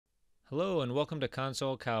Hello and welcome to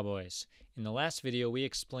Consolecowboys. In the last video, we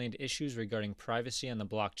explained issues regarding privacy on the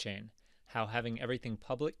blockchain, how having everything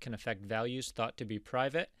public can affect values thought to be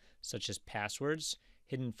private, such as passwords,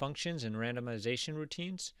 hidden functions, and randomization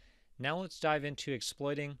routines. Now let's dive into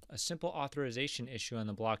exploiting a simple authorization issue on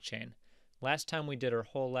the blockchain. Last time we did our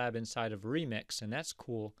whole lab inside of Remix, and that's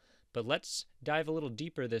cool, but let's dive a little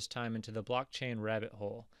deeper this time into the blockchain rabbit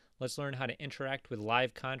hole. Let's learn how to interact with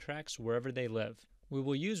live contracts wherever they live. We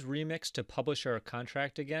will use Remix to publish our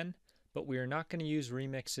contract again, but we are not going to use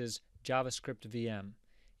Remix's JavaScript VM.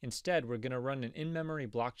 Instead, we're going to run an in-memory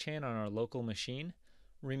blockchain on our local machine.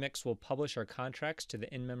 Remix will publish our contracts to the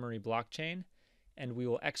in-memory blockchain, and we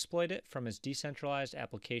will exploit it from its decentralized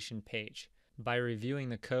application page by reviewing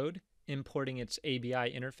the code, importing its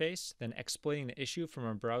ABI interface, then exploiting the issue from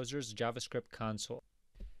our browser's JavaScript console.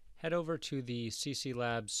 Head over to the CC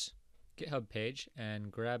Labs GitHub page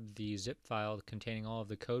and grab the zip file containing all of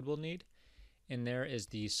the code we'll need. In there is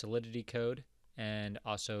the Solidity code and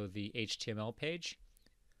also the HTML page.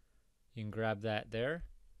 You can grab that there.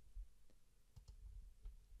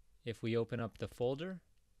 If we open up the folder,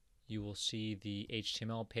 you will see the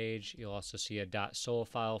HTML page. You'll also see a .sol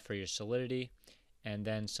file for your Solidity, and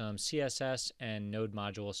then some CSS and Node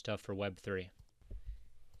module stuff for Web3.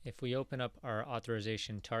 If we open up our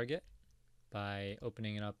authorization target by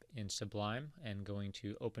opening it up in Sublime and going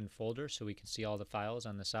to Open Folder so we can see all the files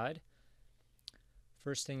on the side,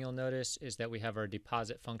 first thing you'll notice is that we have our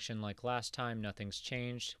deposit function like last time. Nothing's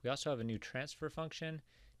changed. We also have a new transfer function.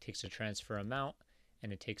 It takes a transfer amount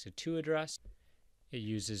and it takes a to address. It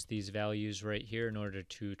uses these values right here in order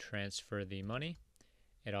to transfer the money.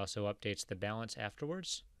 It also updates the balance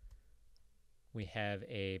afterwards. We have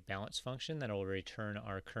a balance function that will return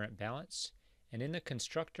our current balance. And in the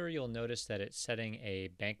constructor, you'll notice that it's setting a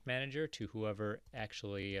bank manager to whoever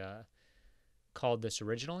actually called this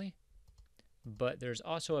originally. But there's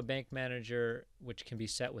also a bank manager which can be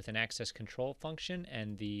set with an access control function,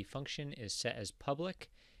 and the function is set as public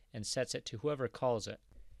and sets it to whoever calls it.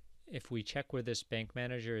 If we check where this bank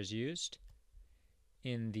manager is used,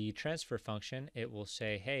 in the transfer function, it will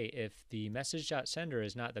say, hey, if the message.sender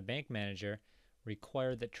is not the bank manager,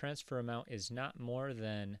 require that transfer amount is not more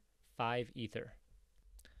than 5 Ether.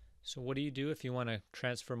 So what do you do if you want to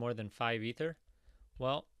transfer more than 5 Ether?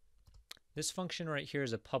 Well, this function right here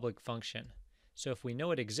is a public function. So if we know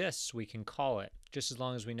it exists, we can call it, just as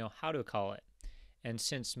long as we know how to call it. And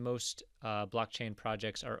since most blockchain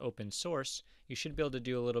projects are open source, you should be able to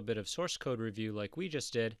do a little bit of source code review like we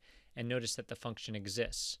just did and notice that the function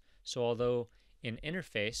exists. So although an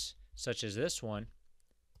interface, such as this one,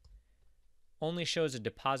 only shows a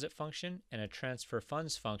deposit function and a transfer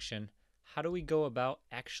funds function, how do we go about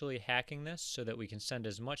actually hacking this so that we can send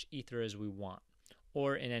as much Ether as we want?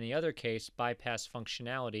 Or in any other case, bypass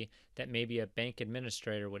functionality that maybe a bank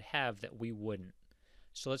administrator would have that we wouldn't.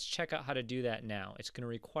 So let's check out how to do that now. It's going to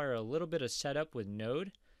require a little bit of setup with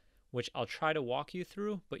Node, which I'll try to walk you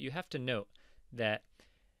through, but you have to note that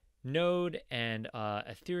Node and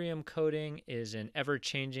Ethereum coding is an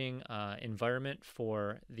ever-changing environment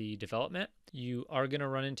for the development. You are going to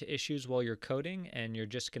run into issues while you're coding, and you're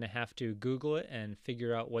just going to have to Google it and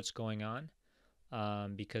figure out what's going on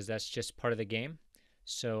because that's just part of the game.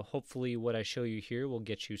 So hopefully what I show you here will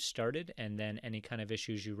get you started, and then any kind of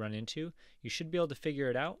issues you run into, you should be able to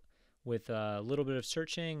figure it out with a little bit of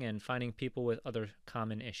searching and finding people with other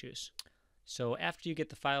common issues. So after you get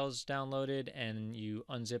the files downloaded and you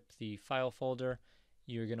unzip the file folder,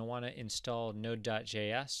 you're going to want to install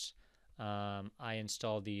Node.js. I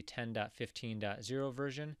installed the 10.15.0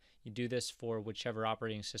 version. You do this for whichever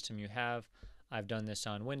operating system you have. I've done this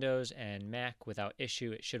on Windows and Mac without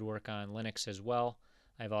issue. It should work on Linux as well.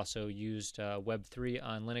 I've also used Web3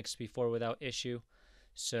 on Linux before without issue.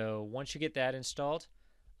 So once you get that installed,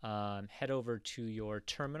 head over to your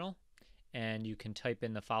terminal and you can type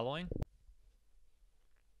in the following: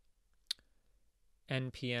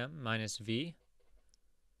 npm-v.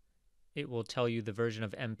 It will tell you the version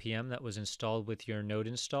of npm that was installed with your node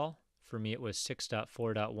install. For me, it was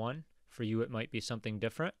 6.4.1. For you, it might be something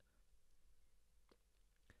different.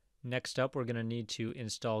 Next up, we're going to need to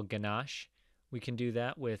install Ganache. We can do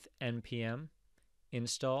that with npm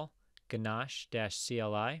install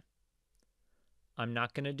ganache-cli. I'm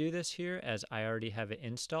not going to do this here as I already have it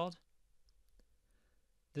installed.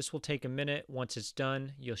 This will take a minute. Once it's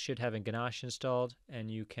done, you should have a Ganache installed, and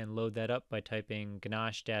you can load that up by typing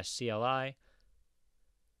ganache-cli.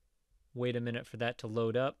 Wait a minute for that to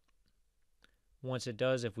load up. Once it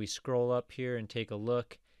does, if we scroll up here and take a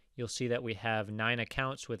look, you'll see that we have 9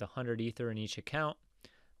 accounts with 100 Ether in each account.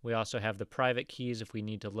 We also have the private keys if we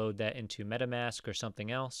need to load that into MetaMask or something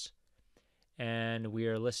else. and we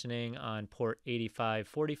are listening on port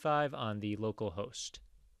 8545 on the local host.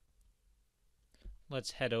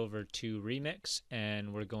 Let's head over to Remix,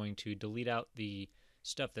 and we're going to delete out the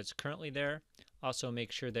stuff that's currently there. Also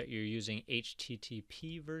make sure that you're using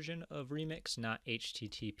HTTP version of Remix, not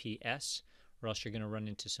HTTPS, or else you're going to run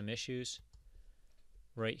into some issues.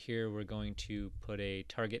 Right here we're going to put a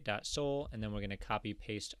target.sol, and then we're going to copy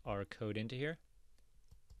paste our code into here.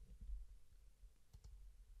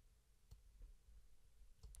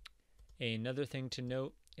 Another thing to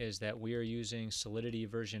note is that we are using Solidity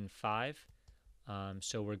version 5.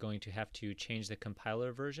 So we're going to have to change the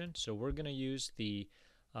compiler version. So we're going to use the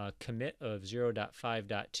commit of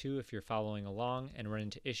 0.5.2 if you're following along and run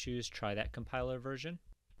into issues, try that compiler version.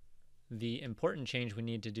 The important change we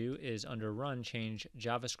need to do is under run change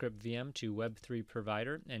JavaScript VM to Web3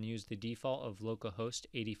 provider and use the default of localhost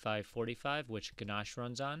 8545, which Ganache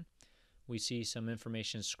runs on. We see some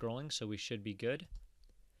information scrolling, so we should be good.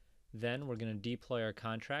 Then we're going to deploy our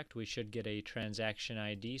contract. We should get a transaction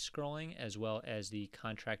ID scrolling as well as the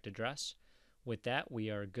contract address. With that, we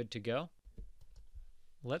are good to go.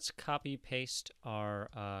 Let's copy paste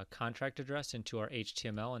our contract address into our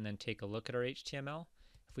HTML and then take a look at our HTML.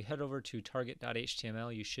 If we head over to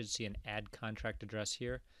target.html, you should see an add contract address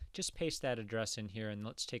here. Just paste that address in here and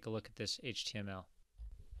let's take a look at this HTML.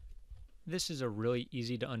 This is a really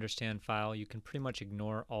easy to understand file. You can pretty much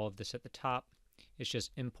ignore all of this at the top. It's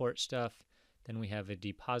just import stuff. Then we have a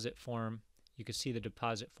deposit form. You can see the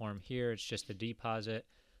deposit form here. It's just the deposit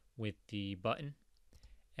with the button.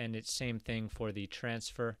 And it's same thing for the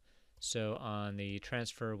transfer. So on the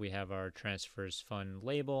transfer, we have our transfers fund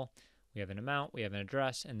label. We have an amount, we have an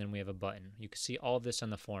address, and then we have a button. You can see all of this on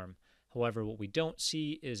the form. However, what we don't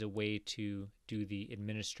see is a way to do the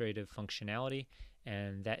administrative functionality,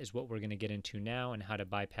 and that is what we're going to get into now and how to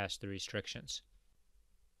bypass the restrictions.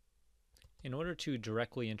 In order to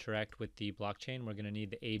directly interact with the blockchain, we're going to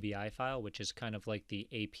need the ABI file, which is kind of like the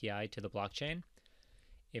API to the blockchain.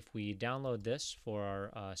 If we download this for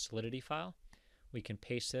our Solidity file, we can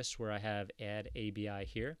paste this where I have add ABI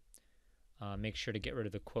here. Make sure to get rid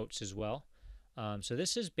of the quotes as well. So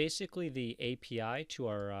this is basically the API to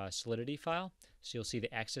our Solidity file. So you'll see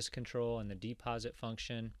the access control and the deposit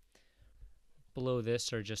function. Below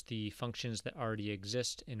this are just the functions that already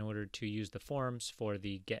exist in order to use the forms for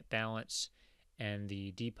the get balance and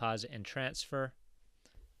the deposit and transfer.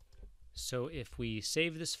 So if we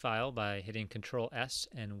save this file by hitting Control S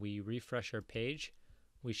and we refresh our page,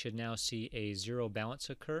 we should now see a zero balance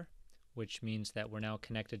occur, which means that we're now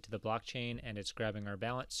connected to the blockchain and it's grabbing our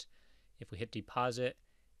balance. If we hit deposit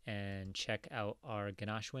and check out our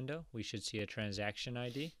Ganache window, we should see a transaction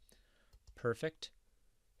ID. Perfect.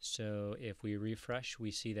 So if we refresh, we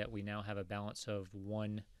see that we now have a balance of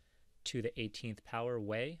 1 to the 18th power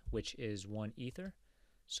way, which is 1 ether.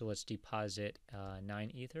 So let's deposit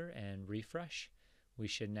 9 ether and refresh. We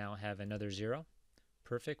should now have another 0.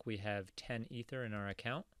 Perfect. We have 10 ether in our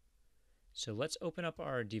account. So let's open up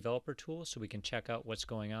our developer tool so we can check out what's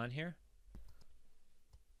going on here.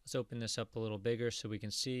 Let's open this up a little bigger so we can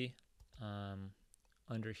see.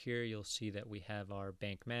 Under here, you'll see that we have our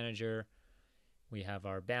bank manager. We have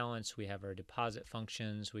our balance, we have our deposit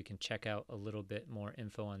functions. We can check out a little bit more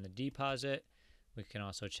info on the deposit. We can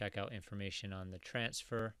also check out information on the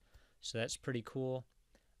transfer. So that's pretty cool.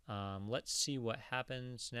 Let's see what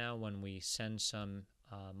happens now when we send some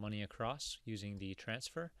money across using the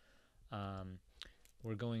transfer.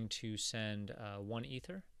 We're going to send 1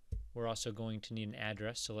 ether. We're also going to need an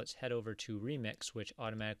address. So let's head over to Remix, which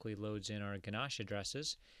automatically loads in our Ganache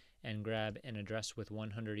addresses, and grab an address with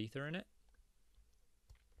 100 ether in it.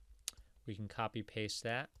 We can copy paste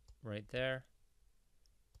that right there,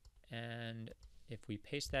 and if we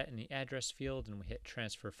paste that in the address field and we hit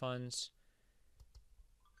transfer funds,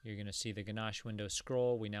 you're going to see the Ganache window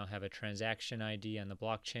scroll. We now have a transaction ID on the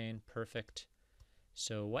blockchain. Perfect.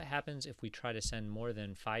 So what happens if we try to send more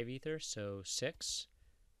than 5 ether, so 6,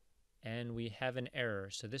 and we have an error?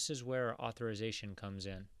 So this is where our authorization comes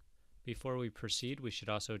in. Before we proceed, we should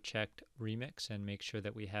also check Remix and make sure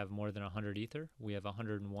that we have more than 100 ether. We have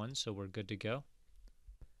 101, so we're good to go.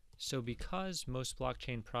 So because most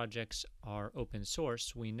blockchain projects are open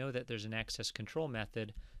source, we know that there's an access control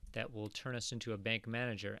method that will turn us into a bank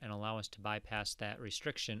manager and allow us to bypass that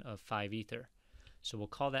restriction of 5 ether. So we'll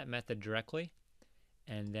call that method directly,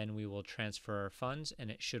 and then we will transfer our funds, and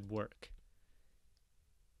it should work.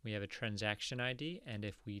 We have a transaction ID, and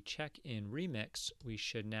if we check in Remix, we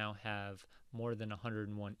should now have more than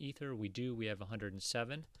 101 ether. We do. We have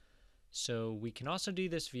 107. So we can also do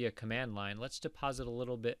this via command line. Let's deposit a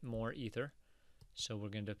little bit more ether. So we're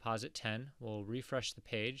going to deposit 10. We'll refresh the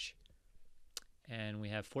page, and we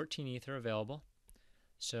have 14 Ether available.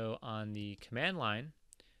 So on the command line,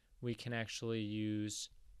 we can actually use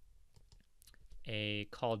a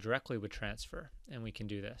call directly with transfer, and we can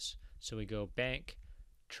do this. So we go bank,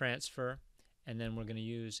 transfer, and then we're going to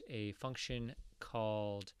use a function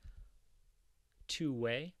called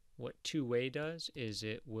two-way. What two-way does is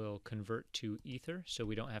it will convert to Ether, so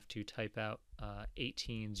we don't have to type out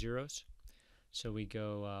 18 zeros. So we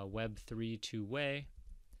go web3 two-way,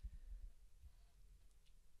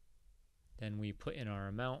 then we put in our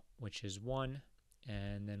amount, which is 1,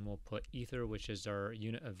 and then we'll put Ether, which is our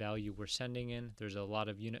unit of value we're sending in. There's a lot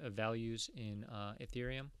of unit of values in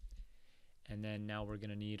Ethereum. And then now we're going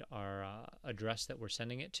to need our address that we're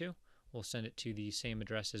sending it to. We'll send it to the same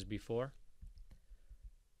address as before.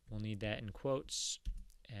 We'll need that in quotes,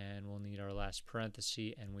 and we'll need our last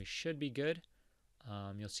parenthesis, and we should be good.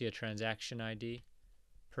 You'll see a transaction ID.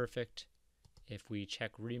 Perfect. If we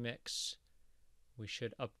check remix, we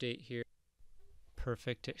should update here.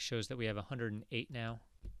 Perfect. It shows that we have 108 now.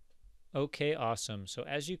 Okay, awesome. So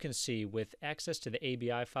as you can see, with access to the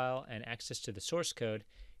ABI file and access to the source code,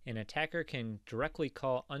 an attacker can directly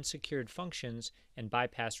call unsecured functions and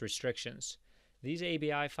bypass restrictions. These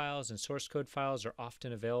ABI files and source code files are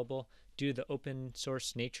often available due to the open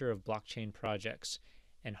source nature of blockchain projects,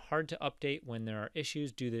 and hard to update when there are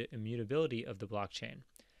issues due to the immutability of the blockchain.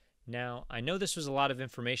 Now, I know this was a lot of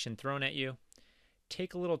information thrown at you.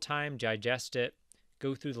 Take a little time, digest it,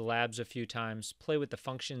 go through the labs a few times, play with the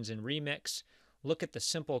functions in Remix, look at the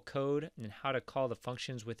simple code and how to call the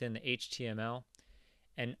functions within the HTML,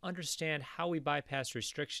 and understand how we bypass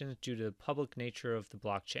restrictions due to the public nature of the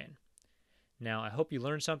blockchain. Now, I hope you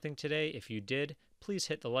learned something today. If you did, please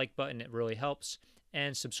hit the like button, it really helps,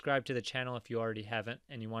 and subscribe to the channel if you already haven't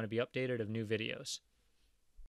and you want to be updated of new videos.